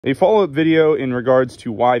A follow-up video in regards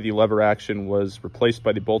to why the lever action was replaced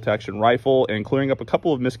by the bolt action rifle and clearing up a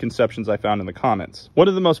couple of misconceptions I found in the comments. One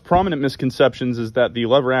of the most prominent misconceptions is that the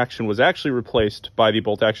lever action was actually replaced by the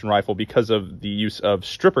bolt action rifle because of the use of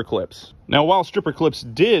stripper clips. Now, while stripper clips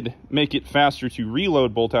did make it faster to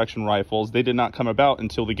reload bolt action rifles, they did not come about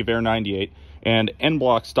until the Gewehr 98 and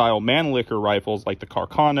N-block style Mannlicher rifles like the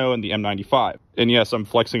Carcano and the M95. And yes, I'm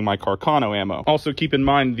flexing my Carcano ammo. Also keep in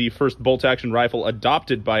mind the first bolt action rifle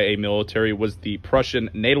adopted by a military was the Prussian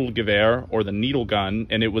Nadelgewehr, or the needle gun,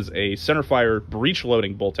 and it was a centerfire breech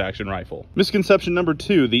loading bolt action rifle. Misconception number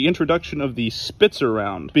 2, the introduction of the Spitzer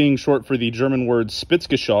round, being short for the German word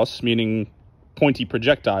Spitzgeschoss, meaning pointy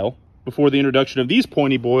projectile. Before the introduction of these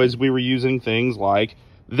pointy boys, we were using things like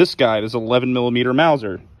this guy, this 11mm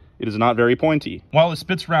Mauser. It is not very pointy. While the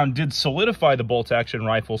Spitz round did solidify the bolt-action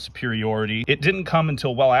rifle superiority, it didn't come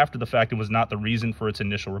until well after the fact and was not the reason for its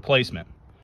initial replacement.